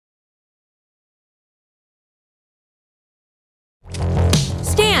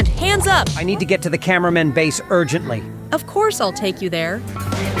Hands up! I need to get to the cameraman base urgently. Of course I'll take you there.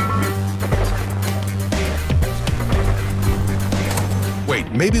 Wait,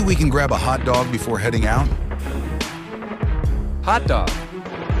 maybe we can grab a hot dog before heading out? Hot dog.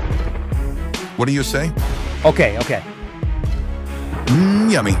 What do you say? Okay.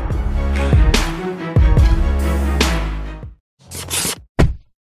 Yummy.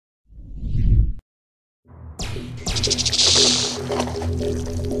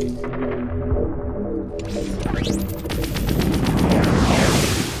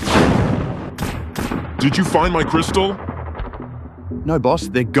 Did you find my crystal? No, boss,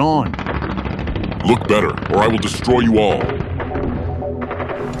 they're gone. Look better, or I will destroy you all.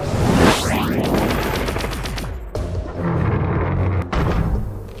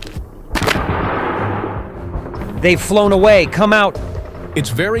 They've flown away. Come out. It's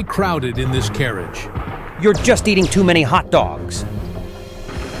very crowded in this carriage. You're just eating too many hot dogs.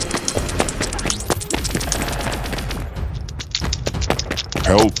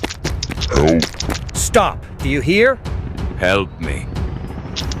 Help. Help. Stop. Do you hear? Help me.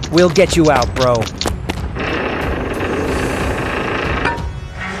 We'll get you out, bro.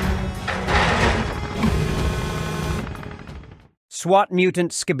 SWAT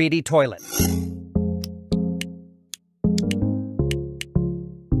Mutant Skibidi Toilet.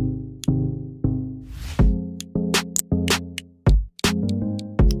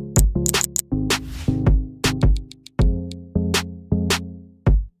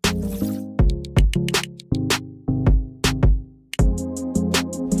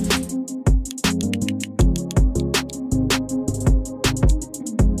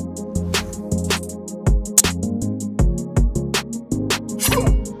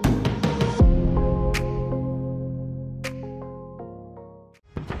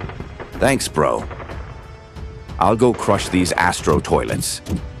 Thanks, bro. I'll go crush these Astro toilets.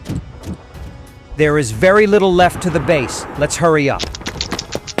 There is very little left to the base. Let's hurry up.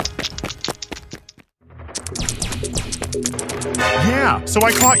 Yeah, so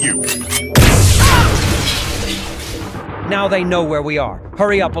I caught you. Now they know where we are.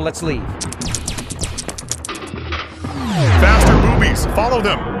 Hurry up or let's leave. Faster, boobies. Follow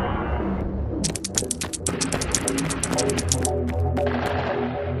them.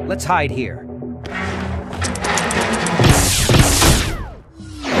 Let's hide here.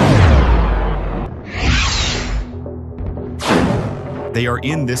 They are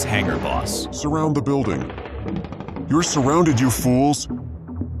in this hangar, boss. Surround the building. You're surrounded, you fools.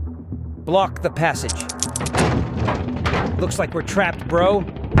 Block the passage. Looks like we're trapped, bro.